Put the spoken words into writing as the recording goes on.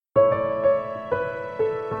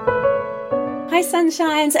Hi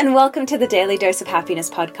Sunshines, and welcome to the Daily Dose of Happiness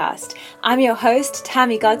podcast. I'm your host,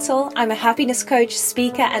 Tammy Godsall. I'm a happiness coach,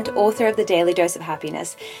 speaker, and author of the Daily Dose of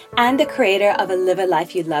Happiness, and the creator of a Live a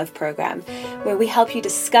Life You Love program, where we help you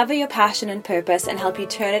discover your passion and purpose and help you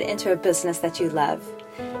turn it into a business that you love.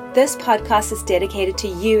 This podcast is dedicated to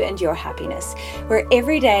you and your happiness, where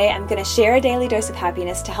every day I'm going to share a daily dose of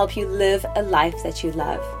happiness to help you live a life that you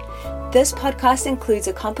love. This podcast includes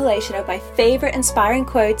a compilation of my favorite inspiring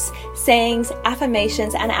quotes, sayings,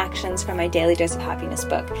 affirmations, and actions from my Daily Dose of Happiness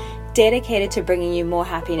book, dedicated to bringing you more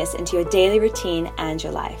happiness into your daily routine and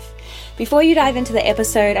your life. Before you dive into the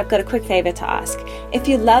episode, I've got a quick favor to ask. If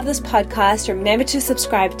you love this podcast, remember to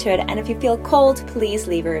subscribe to it, and if you feel called, please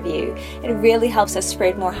leave a review. It really helps us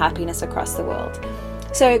spread more happiness across the world.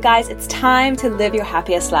 So guys, it's time to live your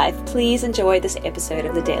happiest life. Please enjoy this episode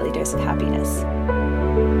of the Daily Dose of Happiness.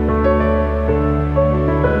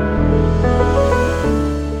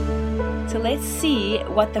 So let's see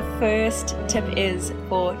what the first tip is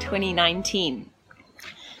for 2019.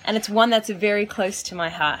 And it's one that's very close to my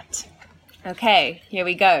heart. Okay, here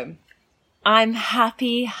we go. I'm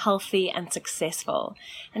happy, healthy, and successful.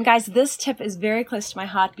 And guys, this tip is very close to my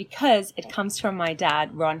heart because it comes from my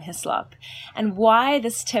dad, Ron Hislop. And why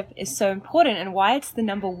this tip is so important and why it's the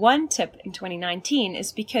number one tip in 2019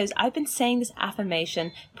 is because I've been saying this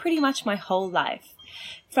affirmation pretty much my whole life.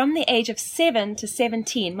 From the age of 7 to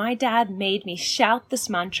 17, my dad made me shout this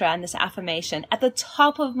mantra and this affirmation at the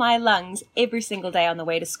top of my lungs every single day on the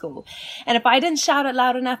way to school. And if I didn't shout it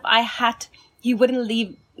loud enough, he wouldn't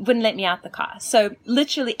let me out the car. So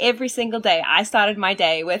literally every single day, I started my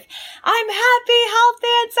day with, I'm happy, healthy,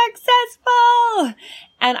 and successful.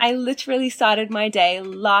 And I literally started my day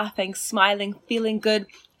laughing, smiling, feeling good,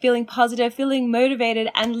 feeling positive, feeling motivated,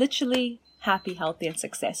 and literally happy, healthy, and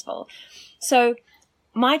successful. So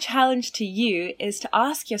my challenge to you is to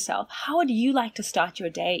ask yourself, how would you like to start your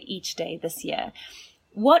day each day this year?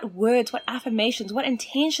 What words, what affirmations, what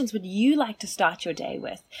intentions would you like to start your day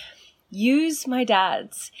with? Use my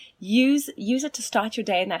dad's. Use it to start your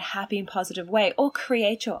day in that happy and positive way, or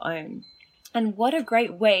create your own. And what a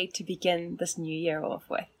great way to begin this new year off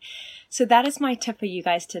with. So that is my tip for you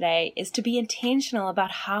guys today, is to be intentional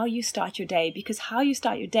about how you start your day, because how you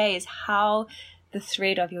start your day is how the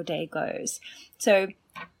thread of your day goes. So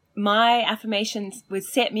my affirmations would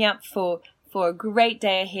set me up for a great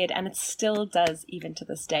day ahead, and it still does even to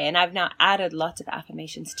this day. And I've now added lots of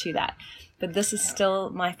affirmations to that. But this is still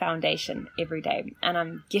my foundation every day. And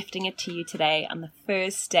I'm gifting it to you today on the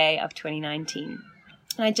first day of 2019.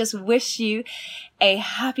 And I just wish you a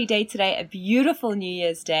happy day today, a beautiful New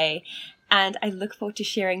Year's Day. And I look forward to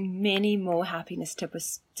sharing many more happiness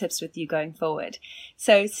tips with you going forward.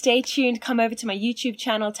 So stay tuned. Come over to my YouTube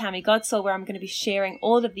channel, Tammy Godsall, where I'm going to be sharing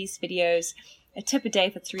all of these videos, a tip a day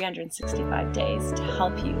for 365 days to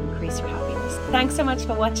help you increase your happiness. Thanks so much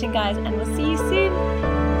for watching, guys, and we'll see you soon.